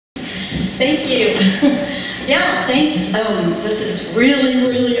Thank you. Yeah, thanks. This is really,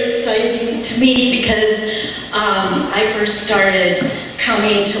 really exciting to me because I first started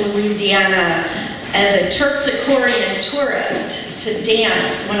coming to Louisiana as a Turks accordion tourist to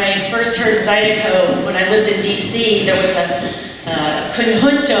dance. When I first heard zydeco, when I lived in DC, there was a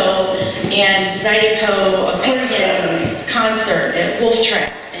conjunto and zydeco accordion concert at Wolf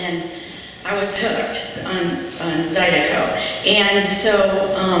Trap, and I was hooked on zydeco. And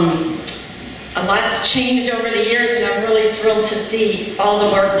so a lot's changed over the years, and I'm really thrilled to see all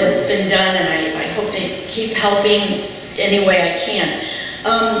the work that's been done, and I hope to keep helping any way I can.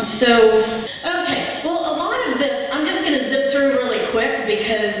 Okay, well, a lot of this, I'm just going to zip through really quick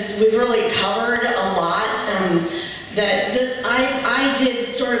because we've really covered a lot. I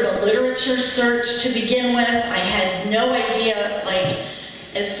did sort of a literature search to begin with. I had no idea, like,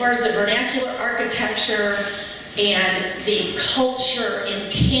 as far as the vernacular architecture and the culture,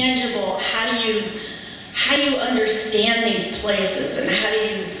 intangible, how do you understand these places, and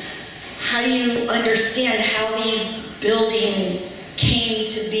how do you understand how these buildings came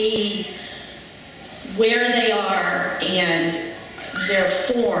to be where they are and their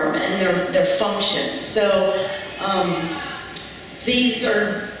form and their function. So these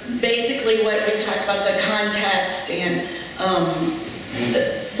are basically what we talked about, the context and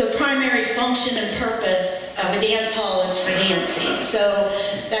the primary function and purpose of a dance hall is for dancing. So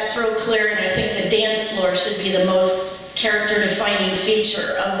that's real clear, and I think the dance floor should be the most character-defining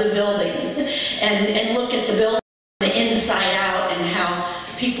feature of the building. And look at the building from the inside out and how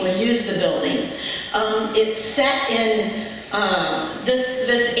people use the building. It's set in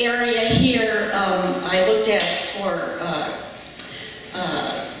this area here. I looked at for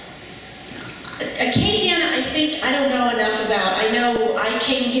Acadiana, I don't know enough about. I know I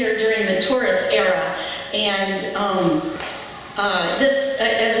came here during the tourist era, and this,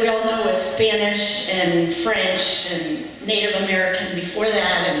 as we all know, was Spanish and French and Native American before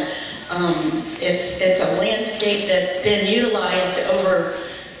that, and it's a landscape that's been utilized over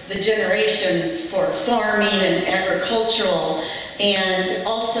the generations for farming and agricultural, and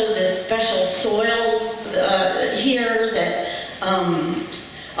also the special soils here that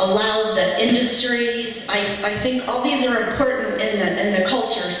allow the industries. I think all these are important in the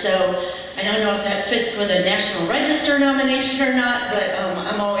culture, so I don't know if that fits with a National Register nomination or not, but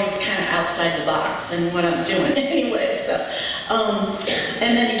I'm always kind of outside the box in what I'm doing anyway. So,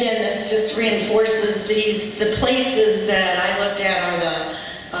 and then again, this just reinforces the places that I looked at are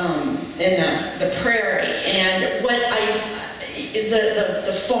in the prairie, and what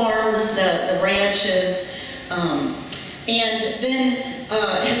the farms, the ranches, and then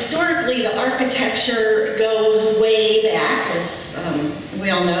historically the architecture goes way back, as we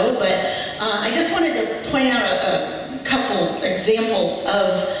all know, but I just wanted to point out a couple examples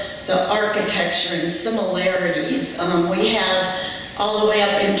of the architecture and similarities. We have all the way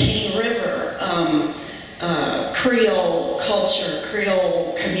up in Cane River, Creole culture,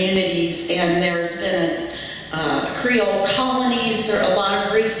 Creole communities, and there's been Creole colonies. There are a lot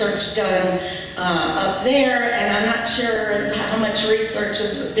of research done up there, and I'm not sure how much research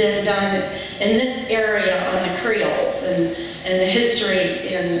has been done in this area on the Creoles and the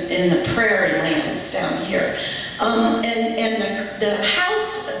history in the prairie lands down here. And the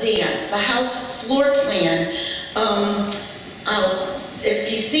house dance, the house floor plan,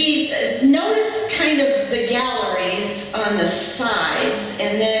 if you see, notice kind of the galleries on the sides,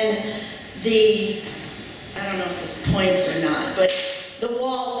 and then I don't know if this points or not, but the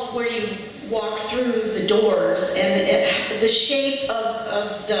walls where you walk through the doors, and the shape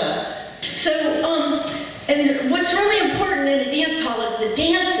of so, and what's really important in a dance hall is the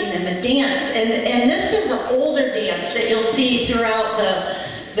dancing and the dance, and this is an older dance that you'll see throughout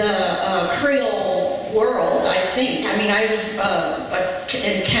the Creole world, I think. I mean, I've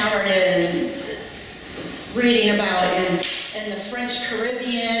encountered it and reading about it in the French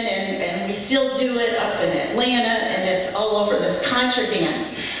Caribbean, and we still do it up in Atlanta, and it's all over this contra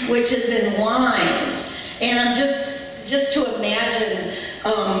dance, which is in lines. And I'm just to imagine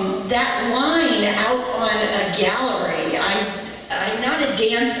that line out on a gallery. I'm not a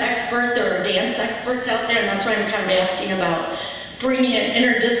dance expert. There are dance experts out there, and that's why I'm kind of asking about bringing in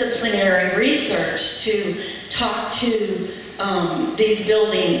interdisciplinary research to talk to these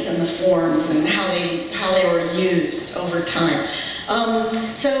buildings and the forms and how they were used over time.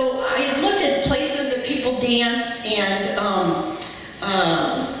 So I looked at places that people dance, and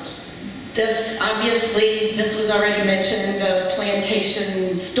this was already mentioned,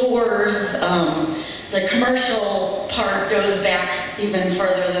 plantation stores. The commercial part goes back even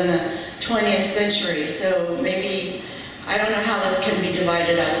further than the 20th century, so maybe I don't know how this can be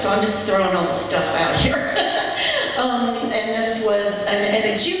divided up, so I'm just throwing all the stuff out here. And this was, and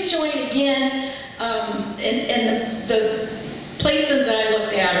a juke joint again, and the places that I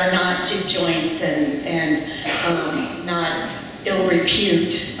looked at are not juke joints and not ill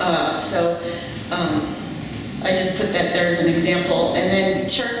repute. So I just put that there as an example. And then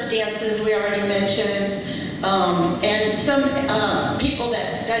church dances we already mentioned. And some people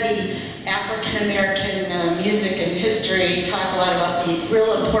that study African American music and history talk a lot about the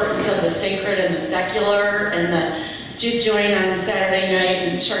real importance of the sacred and the secular, and the juke joint on Saturday night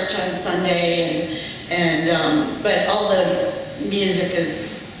and church on Sunday, but all the music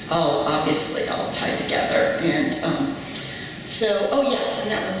is all obviously all tied together. And so, oh yes,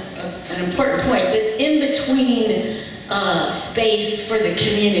 and that was an important point, this in-between space for the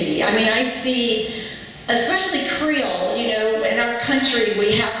community. I mean, I see, especially Creole, you know, in our country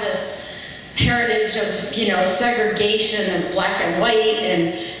we have this heritage of, you know, segregation of black and white,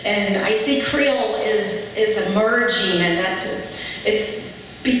 and I see Creole is emerging, and it's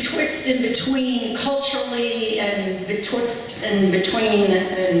betwixt and between culturally, and betwixt and between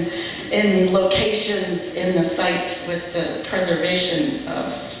in locations in the sites with the preservation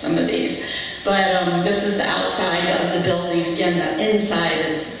of some of these. But this is the outside of the building. Again, the inside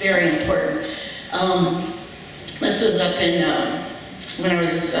is very important. This was up in, when I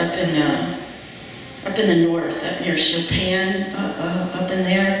was up in the north, up near Chopin, up in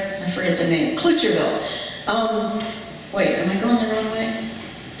there. I forget the name, Clucherville. Wait, am I going the wrong way?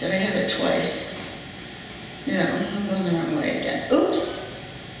 Did I have it twice? No, I'm going the wrong way again. Oops.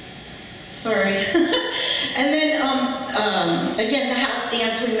 Sorry. And then, again, the house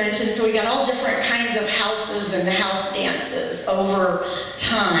dance we mentioned. So we got all different kinds of houses and house dances over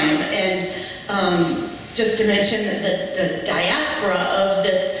time. And just to mention the diaspora of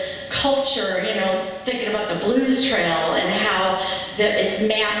this culture, you know, thinking about the blues trail and how it's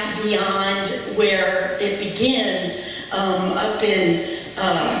mapped beyond where it begins, up in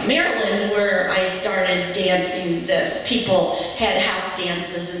Maryland, where I started dancing this. People had house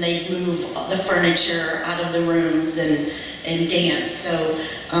dances and they'd move the furniture out of the rooms and dance. So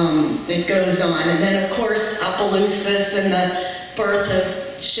it goes on. And then, of course, Opelousas and the birth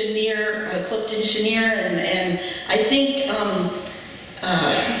of Chenier, Clifton Chenier, and I think,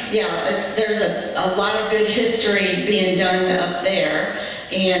 yeah, there's a lot of good history being done up there,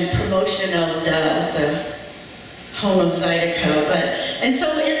 and promotion of the home of Zydeco. And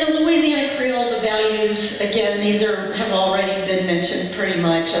so in the Louisiana Creole, the values, again, these have already been mentioned pretty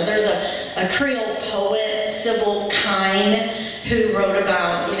much. There's a Creole poet, Sybil Kine, who wrote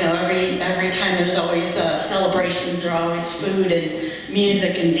about, you know, every time there's always celebrations, there are always food and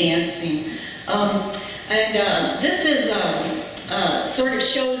music and dancing. This is sort of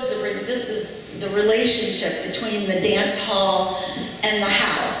shows this is the relationship between the dance hall and the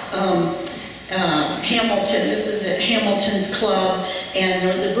house. Hamilton, this is at Hamilton's Club, and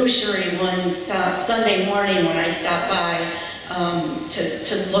there was a boucherie one Sunday morning when I stopped by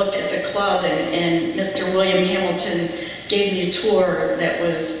to look at the club, and Mr. William Hamilton gave me a tour that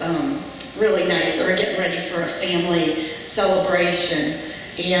was really nice. They were getting ready for a family celebration.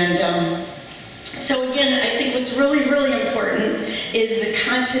 And so again, I think what's really, really important is the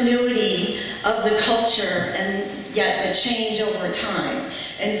continuity of the culture, and yet the change over time.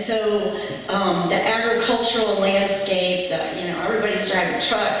 And so the agricultural landscape, you know, everybody's driving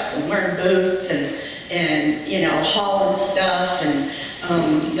trucks and wearing boots and you know, hauling stuff, and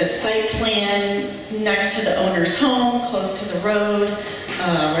the site plan next to the owner's home, close to the road,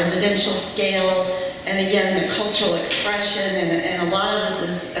 residential scale, and again, the cultural expression, and a lot of this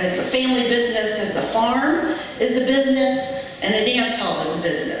is, it's a family business, it's a farm is a business, and a dance hall is a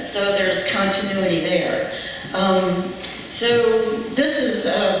business, so there's continuity there. So this is,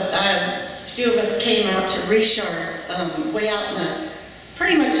 a few of us came out to Richard's, way out in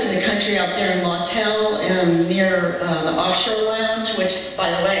pretty much in the country out there in Lawtell, near the Offshore Lounge, which,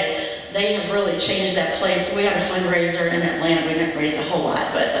 by the way, they have really changed that place. We had a fundraiser in Atlanta. We didn't raise a whole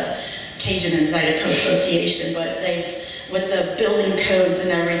lot, but the Cajun and Zydeco Association, but they've, with the building codes and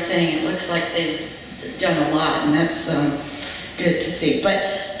everything, it looks like they've done a lot, and that's good to see.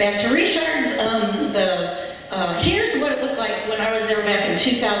 But back to Richard's, here's what it looked like when I was there back in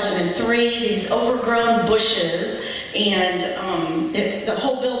 2003, these overgrown bushes, and the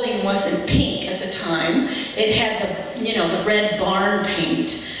whole building wasn't pink at the time. It had the, you know, the red barn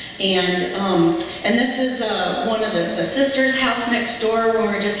paint. And this is one of the sisters' house next door. When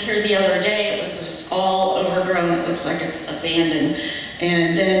we were just here the other day, it was just all overgrown. It looks like it's abandoned.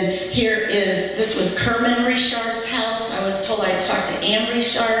 And then here is, this was Kerman Richard's house. I was told I'd talk to Anne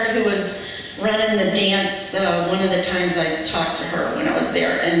Richard, who was running the dance one of the times I talked to her when I was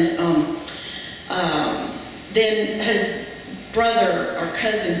there. And then his brother or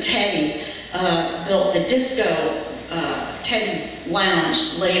cousin Teddy built the disco, Teddy's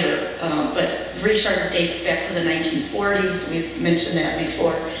Lounge later, but Richard's dates back to the 1940s. We've mentioned that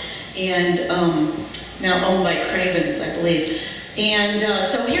before. And now owned by Cravens, I believe. And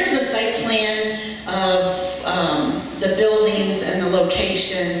so here's the site plan of the buildings and the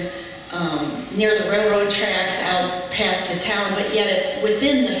location near the railroad tracks out past the town, but yet it's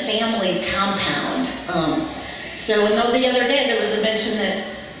within the family compound. So the other day there was a mention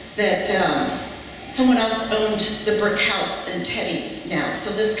that someone else owned the brick house and Teddy's now.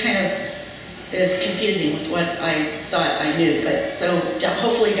 So this kind of is confusing with what I thought I knew. But so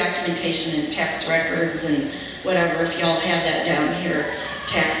hopefully documentation and tax records and whatever, if y'all have that down here,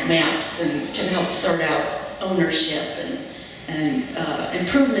 tax maps, and can help sort out ownership and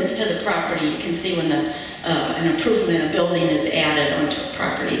improvements to the property. You can see when an improvement, a building is added onto a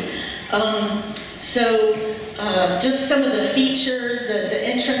property. Just some of the features, the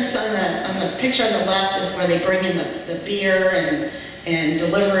entrance on the picture on the left is where they bring in the beer and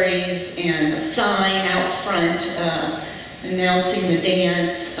deliveries, and a sign out front announcing the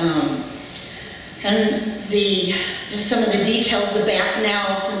dance. And just some of the details, the back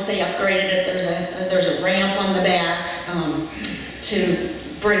now, since they upgraded it, there's a ramp on the back to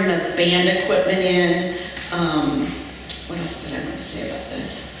bring the band equipment in. What else did I want to say about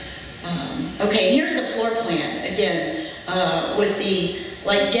this? Okay, here's the floor plan again, with the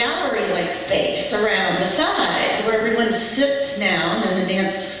gallery-like space around the sides where everyone sits now, and then the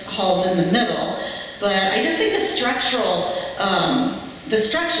dance hall's in the middle. But I just think the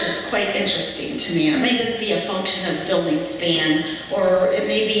structure is quite interesting to me. And it may just be a function of building span, or it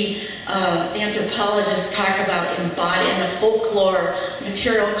may be anthropologists talk about embodying the folklore,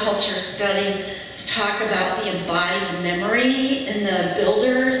 material culture study, talk about the embodied memory in the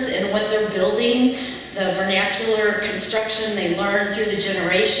builders and what they're building, the vernacular construction they learn through the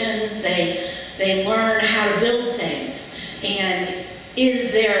generations. They learn how to build things. And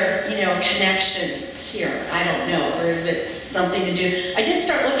is there, connection here? I don't know. Or is it something to do? I did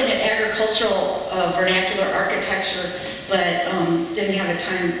start looking at agricultural vernacular architecture, but didn't have the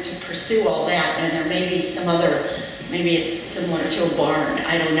time to pursue all that. And there may be some other, maybe it's similar to a barn.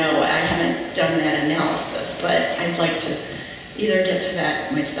 I don't know. I haven't done that analysis, but I'd like to either get to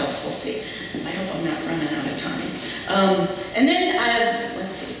that myself. We'll see. I hope I'm not running out of time. And then,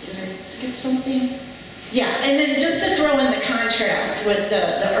 let's see, did I skip something? Yeah, and then just to throw in the contrast with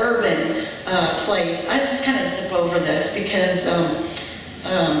the urban place, I just kind of zip over this because I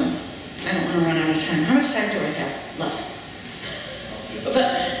don't want to run out of time. How much time do I have left?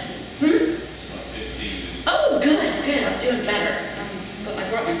 Oh, good, I'm doing better. I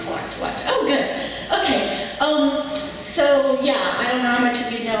brought my clock to watch. Oh, good. Okay. So yeah, I don't know how much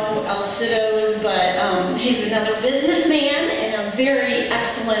of you know Alcido's, but he's another businessman and a very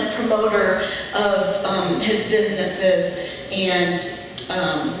excellent promoter of his businesses. And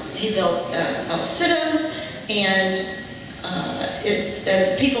he built Alcido's, and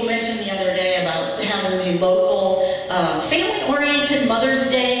as people mentioned the other day about having the local family-oriented Mother's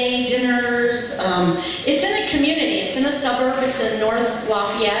Day dinners. It's in a community. It's in a suburb. It's in North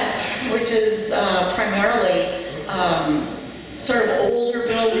Lafayette, which is primarily sort of older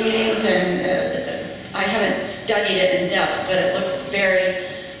buildings, and I haven't studied it in depth, but it looks very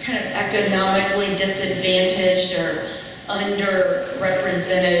kind of economically disadvantaged or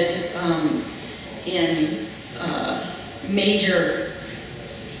underrepresented in major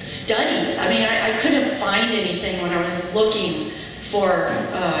studies. I mean, I couldn't find anything when I was looking for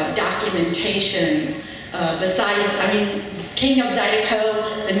documentation besides, I mean, King of Zydeco,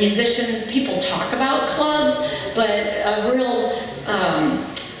 the musicians, people talk about clubs, but a real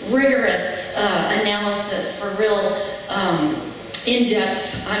rigorous analysis for real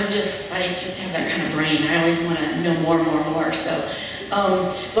in-depth, I just have that kind of brain. I always want to know more. So,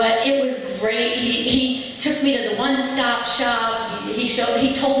 but it was great. He took me to the one-stop shop.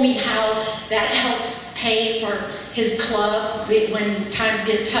 He told me how that helps pay for his club when times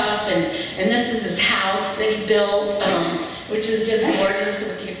get tough, and this is his house that he built, which is just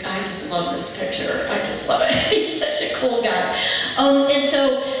gorgeous. I just love this picture. I just love it. He's such a cool guy. And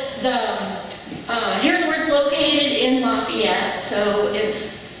so here's where it's located in Lafayette. So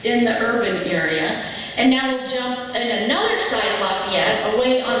it's in the urban area. And now we'll jump in another side of Lafayette,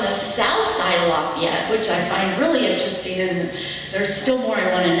 away on the south side of Lafayette, which I find really interesting. And there's still more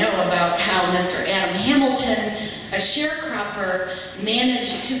I want to know about how Mr. Adam Hamilton, a sharecropper,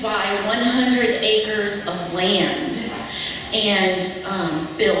 managed to buy 100 acres of land.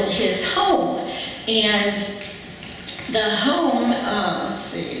 and build his home. And the home, let's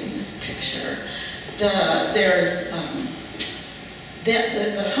see in this picture, there's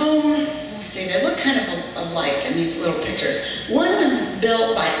the home, let's see, they look kind of alike in these little pictures. One was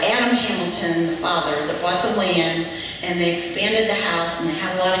built by Adam Hamilton, the father, that bought the land, and they expanded the house, and they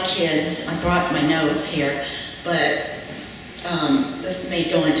had a lot of kids. I brought my notes here, but this may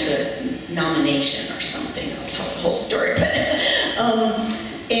go into a nomination or something. I'll tell the whole story. But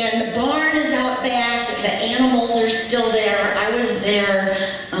and the barn is out back. The animals are still there. I was there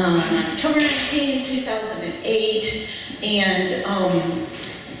on October 19, 2008, and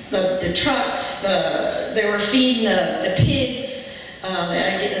the trucks, they were feeding the pigs.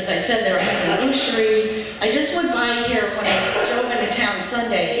 As I said, they were having a boucherie. I just went by here when I drove into town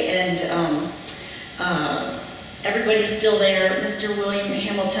Sunday, and everybody's still there. Mr. William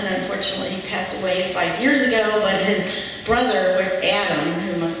Hamilton, unfortunately, passed away 5 years ago, but his brother, Adam,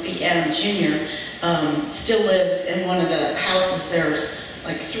 who must be Adam Jr., still lives in one of the houses. There's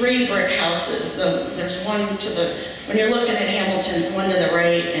like 3 brick houses. There's one to the, when you're looking at Hamilton's, one to the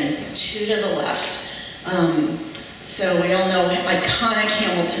right and 2 to the left. So we all know iconic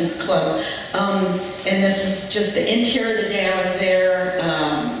Hamilton's Club. And this is just the interior the day I was there.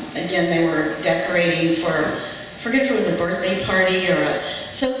 Again, they were decorating for, I forget if it was a birthday party or a,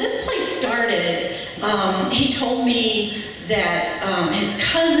 so this place started, he told me that his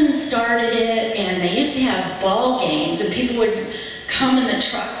cousin started it, and they used to have ball games, and people would come in the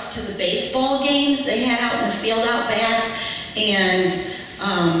trucks to the baseball games they had out in the field out back, and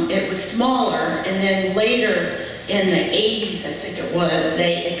it was smaller, and then later in the 80s, I think it was,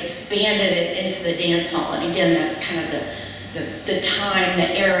 they expanded it into the dance hall, and again, that's kind of the time,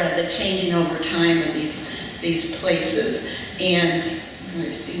 the era, the changing over time of these places. And I've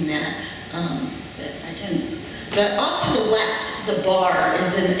never seen that. I didn't. Off to the left, the bar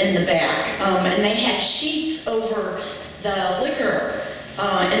is in the back, and they had sheets over the liquor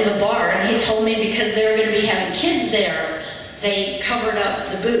in the bar. And he told me because they were going to be having kids there, they covered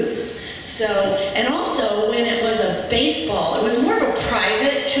up the booze. So, and also when it was a baseball, it was more of a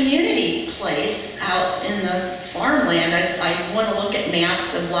private community place out in the farmland. I want to look at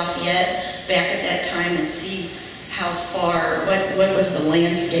maps of Lafayette back at that time and see how far, what was the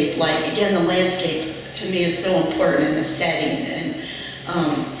landscape like. Again, the landscape to me is so important in the setting. And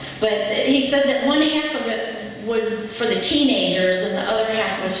but he said that one half of it was for the teenagers and the other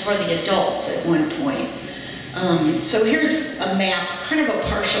half was for the adults at one point. So here's a map, kind of a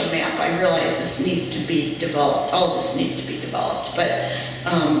partial map. I realize this needs to be developed. All of this needs to be developed. But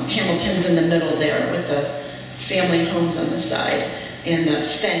Hamilton's in the middle there with the family homes on the side and the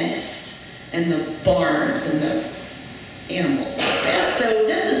fence and the barns and the animals like that. So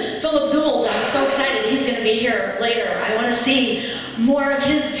this is Philip Gould. I'm so excited he's going to be here later. I want to see more of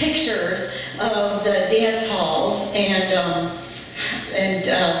his pictures of the dance halls.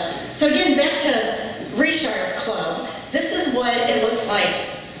 So again, back to Richard's Club. This is what it looks like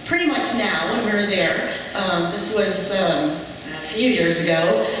pretty much now when we were there. This was a few years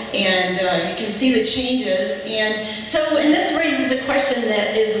ago, and you can see the changes. And this raises the question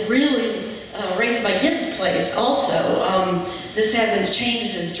that is really raised by Gibbs Place also. This hasn't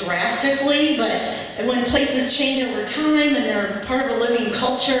changed as drastically, but when places change over time and they're part of a living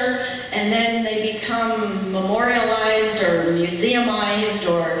culture, and then they become memorialized or museumized,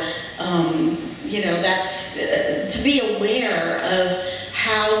 or that's to be aware of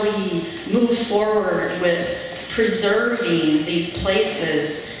how we move forward with preserving these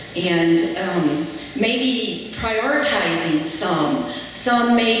places and maybe prioritizing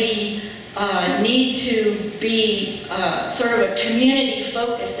some maybe need to be sort of a community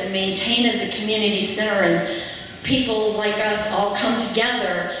focus and maintain as a community center, and people like us all come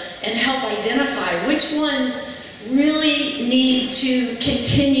together and help identify which ones really need to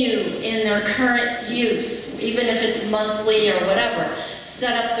continue in their current use, even if it's monthly or whatever.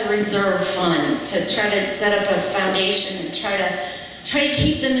 Set up the reserve funds to try to set up a foundation and try to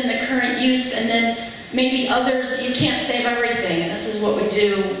keep them in the current use, and then maybe others, you can't save everything, and this is what we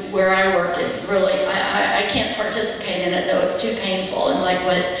do where I work. It's really, I can't participate in it though, it's too painful, and like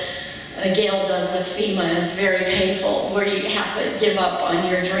what Gail does with FEMA is very painful, where you have to give up on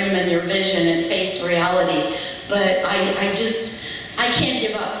your dream and your vision and face reality. But I can't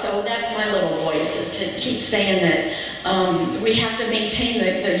give up, so that's my little voice, is to keep saying that we have to maintain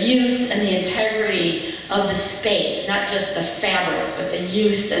the use and the integrity of the space, not just the fabric, but the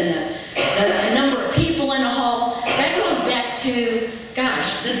use and the number of people in a hall. That goes back to,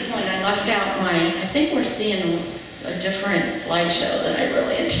 gosh, this one I left out I think we're seeing a different slideshow than I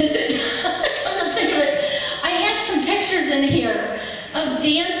really intended. Come to think of it, I had some pictures pictures in here of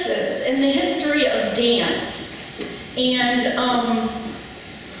dances and the history of dance. And, oh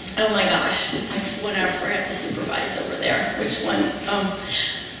my gosh, I forgot to supervise over there. Which one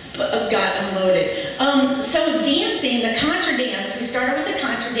got unloaded? So dancing, the contra dance, we started with the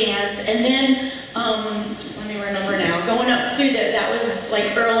contra dance, and then, let me remember now, going up through that was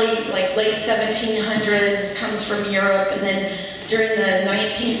like early, like late 1700s, comes from Europe, and then during the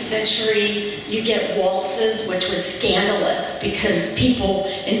 19th century, you get waltzes, which was scandalous because people,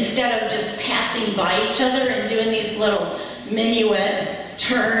 instead of just passing by each other and doing these little minuet,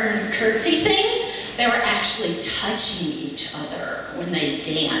 turn, curtsy things, they were actually touching each other when they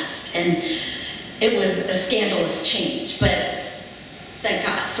danced. And it was a scandalous change, but thank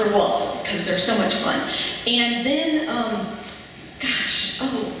God for waltzes, because they're so much fun. And then,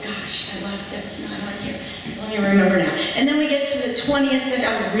 I love that's not on here. Let me remember now. And then we get to the 20th century.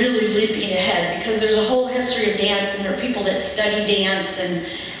 I'm really leaping ahead because there's a whole history of dance, and there are people that study dance, and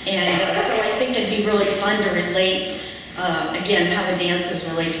so I think it'd be really fun to relate, again, how the dances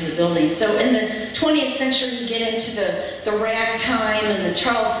relate to the building. So in the 20th century, you get into the ragtime and the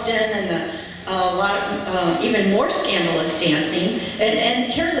Charleston and a lot of even more scandalous dancing.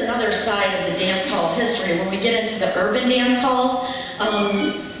 And here's another side of the dance hall history. When we get into the urban dance halls,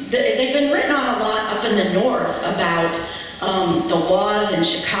 they've been written on a lot up in the north about the laws in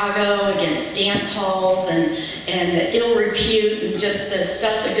Chicago against dance halls and the ill repute and just the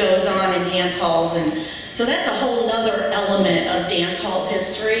stuff that goes on in dance halls. And so that's a whole other element of dance hall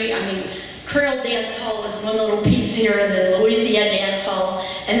history. I mean, Creole Dancehall is one little piece here, and then Louisiana Dance Hall,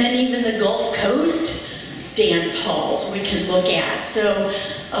 and then even the Gulf Coast dance halls we can look at. So,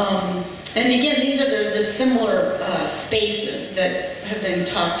 and again, these are the similar spaces that have been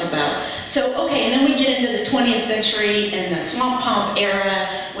talked about. So, okay, and then we get into the 20th century and the swamp pomp era,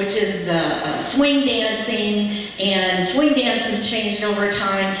 which is the swing dancing, and swing dance has changed over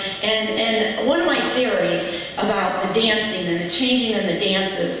time. And one of my theories about the dancing and the changing in the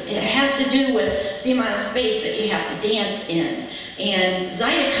dances, it has to do with the amount of space that you have to dance in. And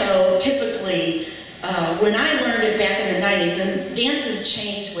zydeco typically, when I learned it back in the 90s, then dances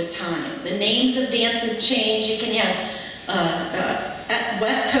change with time. The names of dances change. You can have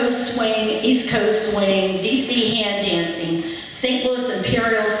West Coast swing, East Coast swing, DC hand dancing, St. Louis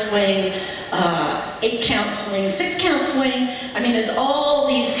Imperial swing, 8-count swing, 6-count swing. I mean, there's all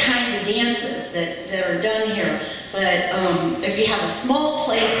these kinds of dances that are done here. But if you have a small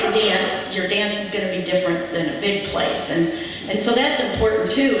place to dance, your dance is going to be different than a big place. And so that's important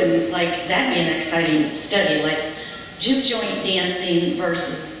too, and like that'd be an exciting study, like juke joint dancing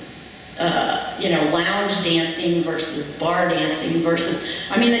versus lounge dancing versus bar dancing versus,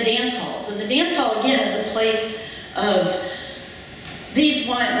 I mean, the dance halls. And the dance hall, again, is a place of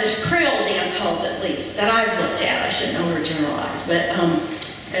there's Creole dance halls, at least, that I've looked at. I shouldn't overgeneralize, but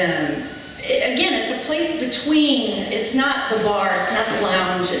again, it's a place between, it's not the bar, it's not the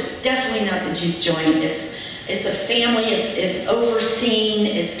lounge, it's definitely not the juke joint, it's a family, it's overseen,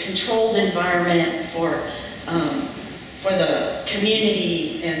 it's controlled environment for the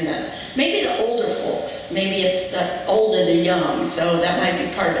community and maybe the older folks. Maybe it's the old and the young, so that might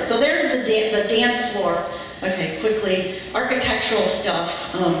be part of it. So there's the dance floor. Okay, quickly, architectural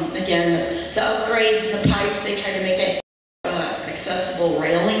stuff. Again, the upgrades and the pipes, they try to make it accessible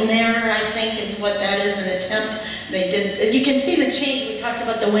railing there, I think, is what that is, an attempt. They did. You can see the change. We talked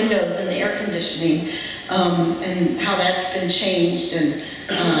about the windows and the air conditioning and how that's been changed, and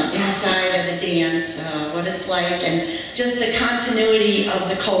inside of the dance, what it's like, and just the continuity of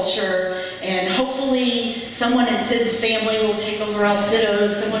the culture. And hopefully someone in Sid's family will take over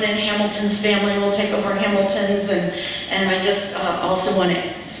Alcido's, someone in Hamilton's family will take over Hamilton's, and I just also want to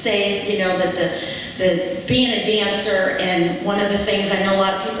say, that the being a dancer, and one of the things, I know a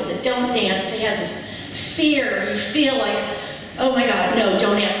lot of people that don't dance, they have this fear. You feel like, oh my God, no,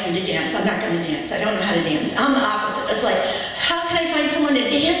 don't ask me to dance. I'm not going to dance. I don't know how to dance. I'm the opposite. It's like, how can I find someone to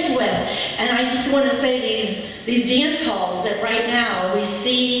dance with? And I just want to say these dance halls that right now we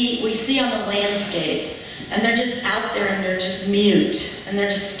see on the landscape, and they're just out there and they're just mute, and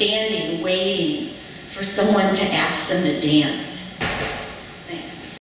they're just standing, waiting for someone to ask them to dance.